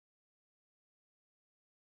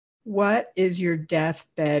What is your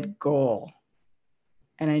deathbed goal?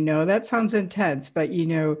 And I know that sounds intense, but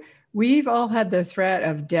we've all had the threat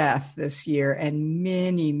of death this year, and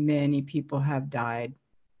many, many people have died.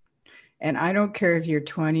 And I don't care if you're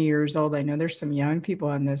 20 years old. I know there's some young people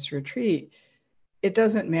on this retreat. It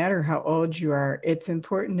doesn't matter how old you are. It's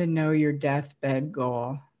important to know your deathbed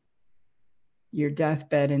goal, your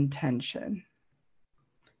deathbed intention.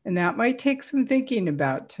 And that might take some thinking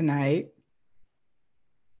about tonight.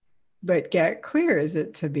 But get clear. Is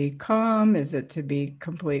it to be calm? Is it to be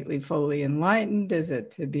completely, fully enlightened? Is it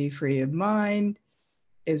to be free of mind?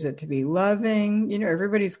 Is it to be loving?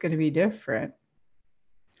 Everybody's going to be different.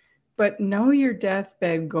 But know your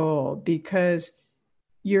deathbed goal, because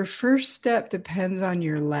your first step depends on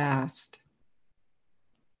your last.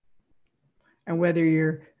 And whether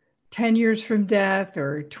you're 10 years from death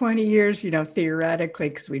or 20 years, theoretically,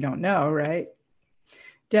 because we don't know, right?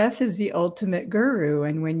 Death is the ultimate guru.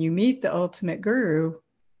 And when you meet the ultimate guru,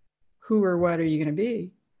 who or what are you going to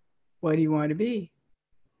be? What do you want to be?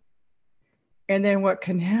 And then what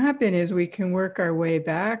can happen is we can work our way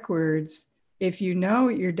backwards. If you know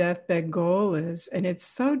what your deathbed goal is, and it's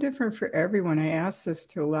so different for everyone, I ask this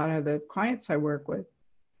to a lot of the clients I work with,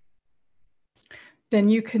 then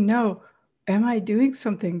you can know, am I doing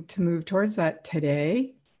something to move towards that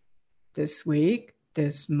today, this week,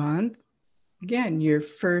 this month? Again, your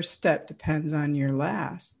first step depends on your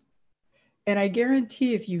last. And I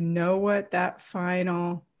guarantee if you know what that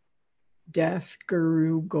final death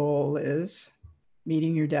guru goal is,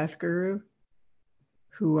 meeting your death guru,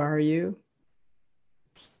 who are you?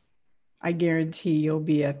 I guarantee you'll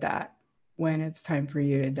be at that when it's time for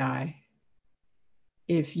you to die.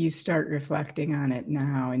 If you start reflecting on it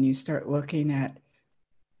now and you start looking at,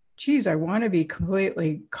 geez, I want to be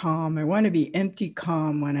completely calm. I want to be empty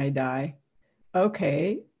calm when I die.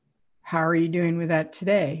 Okay, how are you doing with that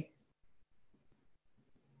today?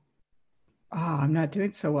 Oh, I'm not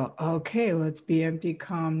doing so well. Okay, let's be empty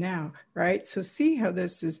calm now, right? So see how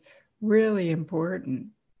this is really important.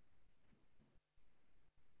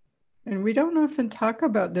 And we don't often talk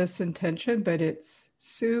about this intention, but it's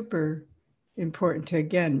super important to,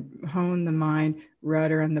 again, hone the mind,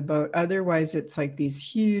 rudder on the boat. Otherwise, it's like these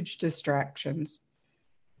huge distractions.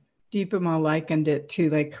 Deepama likened it to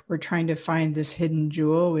like we're trying to find this hidden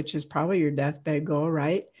jewel, which is probably your deathbed goal,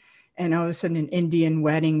 right? And all of a sudden an Indian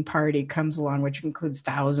wedding party comes along, which includes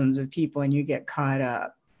thousands of people, and you get caught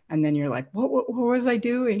up. And then you're like, what was I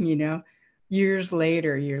doing? Years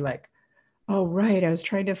later, you're like, oh, right, I was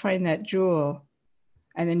trying to find that jewel.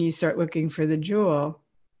 And then you start looking for the jewel.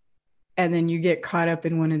 And then you get caught up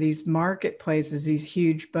in one of these marketplaces, these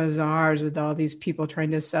huge bazaars with all these people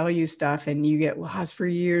trying to sell you stuff, and you get lost for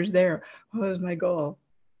years there. What was my goal?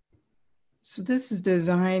 So this is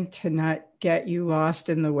designed to not get you lost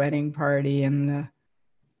in the wedding party and the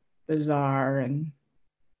bazaar, and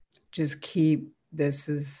just keep, this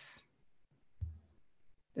is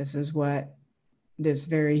what this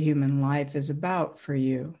very human life is about for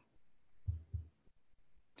you.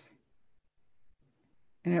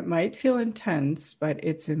 And it might feel intense, but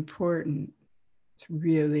it's important. It's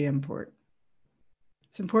really important.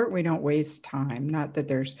 It's important we don't waste time. Not that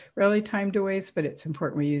there's really time to waste, but it's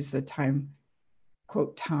important we use the time,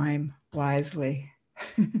 quote, time wisely.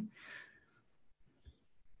 In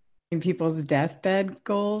people's deathbed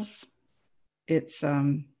goals, it's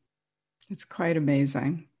quite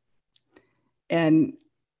amazing. And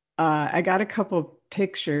I got a couple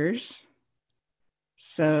pictures.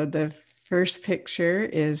 So the first picture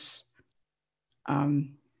is, go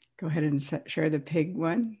ahead and share the pig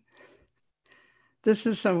one. This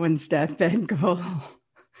is someone's deathbed goal.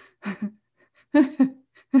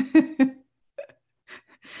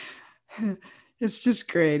 It's just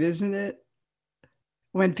great, isn't it?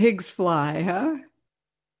 When pigs fly, huh?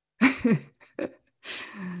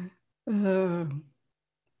 Oh.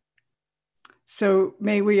 So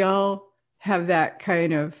may we all have that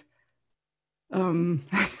kind of,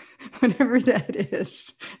 whatever that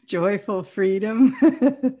is, joyful freedom.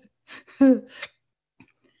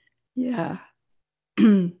 Yeah.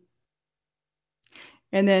 And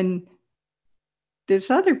then this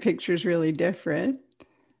other picture is really different.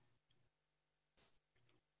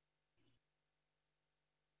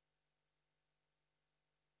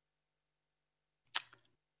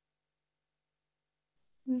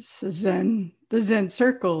 This is the Zen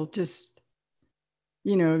circle, just,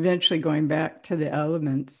 eventually going back to the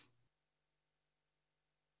elements.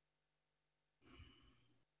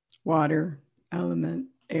 Water, element,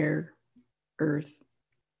 air, earth.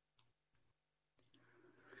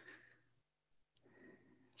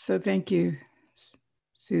 So thank you,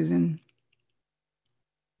 Susan.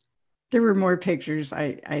 There were more pictures.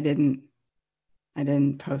 I didn't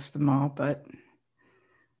post them all, but.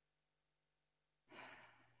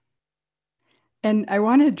 And I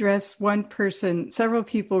want to address one person. Several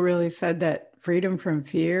people really said that freedom from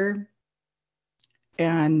fear,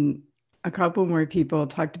 and a couple more people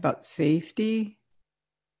talked about safety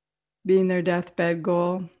being their deathbed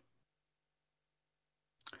goal.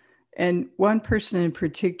 And one person in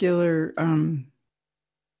particular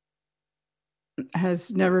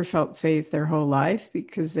has never felt safe their whole life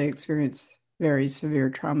because they experienced very severe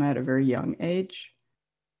trauma at a very young age,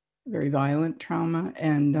 very violent trauma.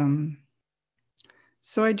 And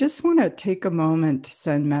so I just want to take a moment to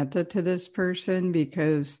send metta to this person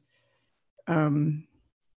because to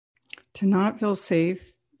not feel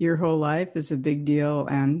safe your whole life is a big deal.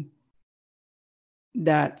 And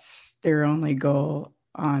that's their only goal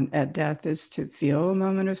at death, is to feel a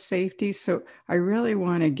moment of safety. So I really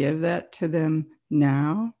want to give that to them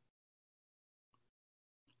now.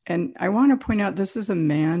 And I want to point out this is a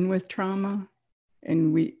man with trauma.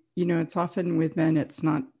 And it's often with men, it's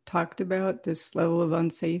not talked about, this level of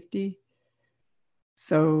unsafety.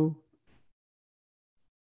 So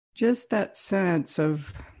just that sense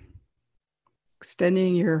of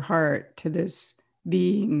extending your heart to this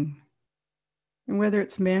being, and whether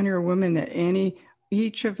it's man or woman, that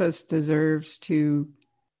each of us deserves to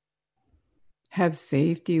have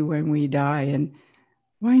safety when we die. And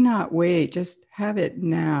why not wait? Just have it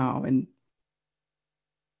now. And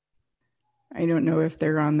I don't know if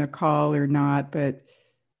they're on the call or not, but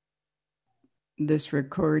this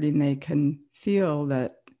recording, they can feel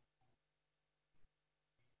that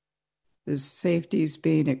this safety is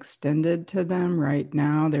being extended to them right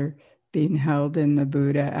now. They're being held in the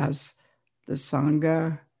Buddha as the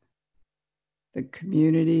Sangha, the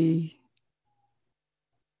community.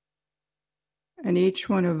 And each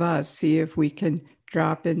one of us, see if we can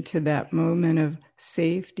drop into that moment of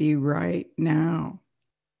safety right now.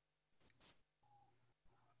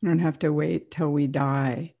 We don't have to wait till we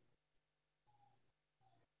die.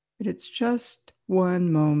 But it's just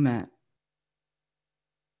one moment.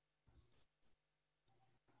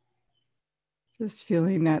 Just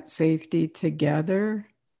feeling that safety together.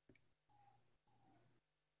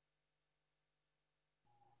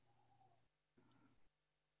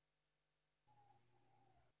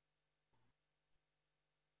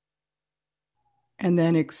 And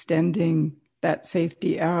then extending that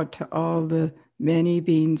safety out to all the many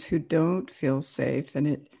beings who don't feel safe. And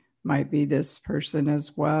it might be this person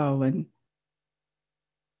as well. And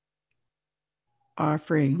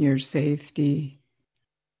offering your safety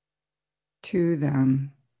to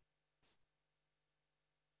them.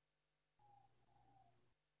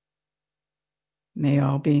 May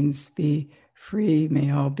all beings be free.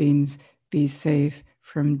 May all beings be safe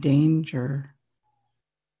from danger.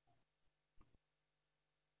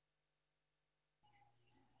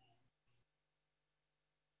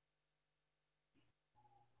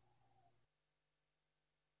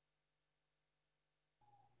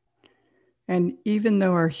 And even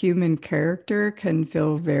though our human character can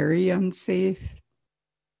feel very unsafe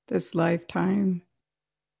this lifetime,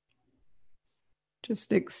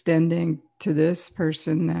 just extending to this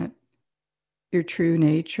person that your true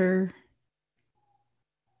nature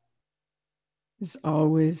is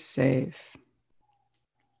always safe.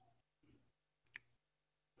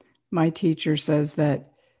 My teacher says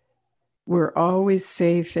that we're always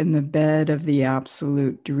safe in the bed of the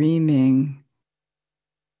absolute dreaming,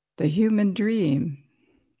 the human dream.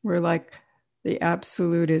 We're like the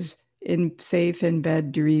absolute is safe in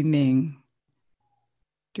bed dreaming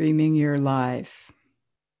your life.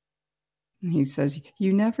 And he says,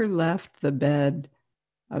 you never left the bed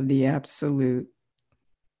of the absolute.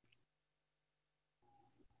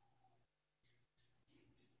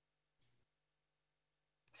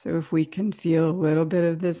 So if we can feel a little bit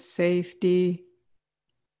of this safety,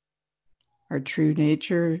 our true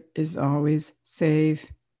nature is always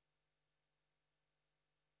safe.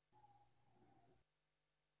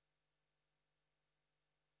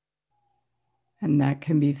 And that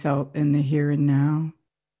can be felt in the here and now.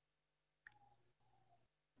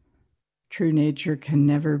 True nature can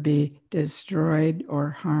never be destroyed or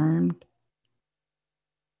harmed.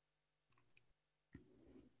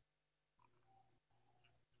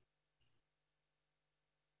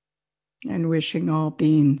 And wishing all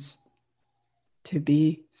beings to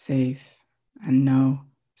be safe and know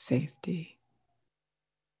safety.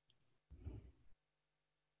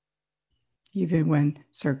 Even when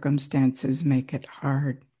circumstances make it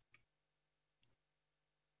hard.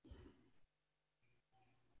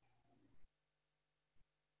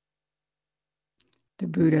 The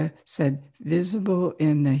Buddha said, visible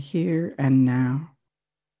in the here and now.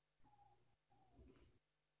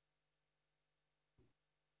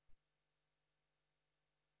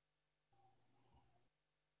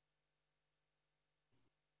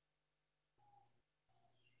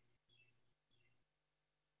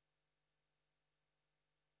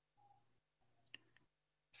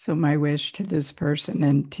 So my wish to this person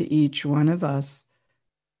and to each one of us,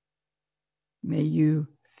 may you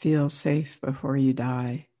feel safe before you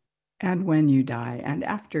die, and when you die, and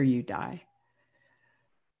after you die.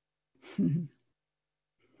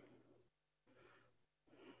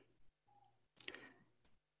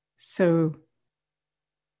 So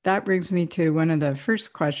that brings me to one of the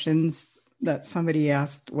first questions that somebody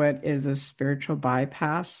asked, what is a spiritual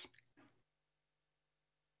bypass?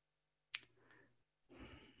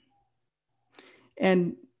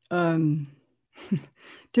 And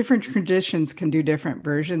different traditions can do different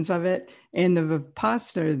versions of it. In the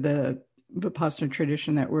Vipassana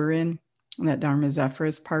tradition that we're in, that Dharma Zephyr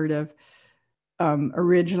is part of,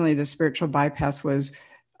 originally the spiritual bypass was,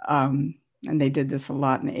 and they did this a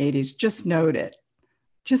lot in the 80s, just note it.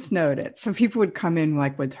 Just note it. So people would come in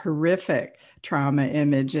like with horrific trauma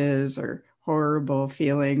images or horrible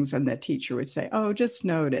feelings, and the teacher would say, oh, just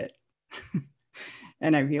note it.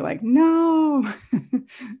 And I'd be like, no.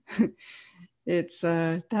 It's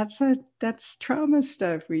that's trauma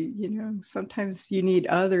stuff. Sometimes you need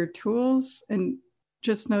other tools, and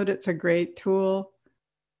just note it's a great tool,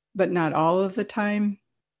 but not all of the time.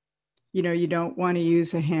 You don't want to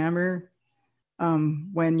use a hammer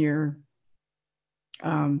when you're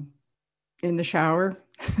in the shower.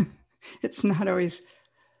 It's not always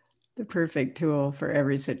the perfect tool for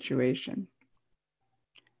every situation.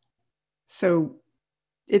 So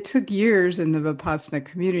it took years in the Vipassana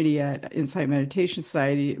community at Insight Meditation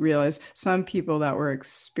Society to realize some people that were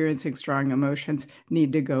experiencing strong emotions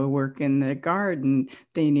need to go work in the garden.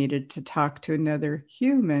 They needed to talk to another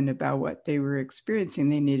human about what they were experiencing.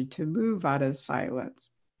 They needed to move out of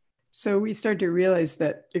silence. So we started to realize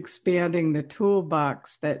that expanding the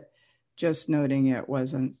toolbox, that just noting it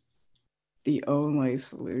wasn't the only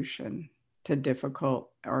solution to difficult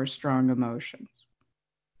or strong emotions.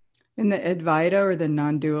 In the Advaita, or the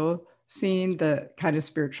non-dual scene, the kind of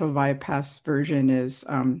spiritual bypass version is,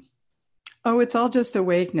 oh, it's all just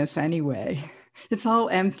awakeness anyway. It's all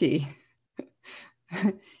empty.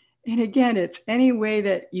 And again, it's any way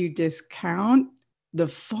that you discount the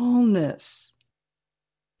fullness.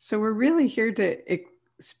 So we're really here to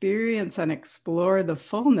experience and explore the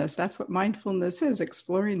fullness. That's what mindfulness is,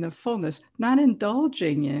 exploring the fullness, not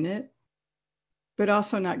indulging in it, but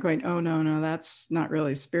also not going, oh, no, that's not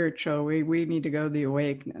really spiritual. We need to go the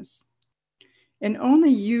awakeness. And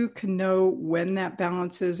only you can know when that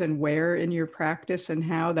balance is and where in your practice and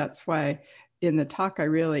how. That's why in the talk, I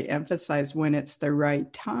really emphasize when it's the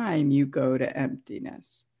right time, you go to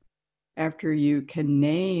emptiness. After you can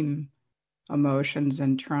name emotions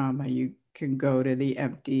and trauma, you can go to the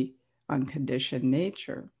empty, unconditioned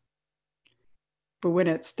nature. But when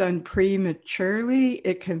it's done prematurely,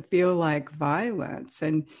 it can feel like violence.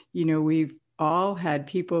 And, we've all had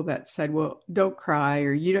people that said, well, don't cry,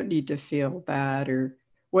 or you don't need to feel bad, or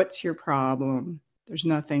what's your problem? There's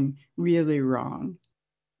nothing really wrong.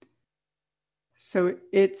 So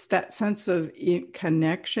it's that sense of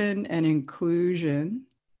connection and inclusion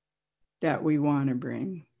that we want to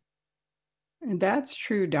bring. And that's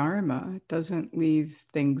true Dharma. It doesn't leave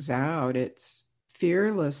things out. It's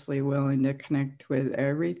fearlessly willing to connect with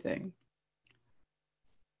everything,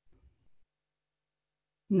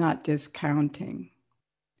 not discounting.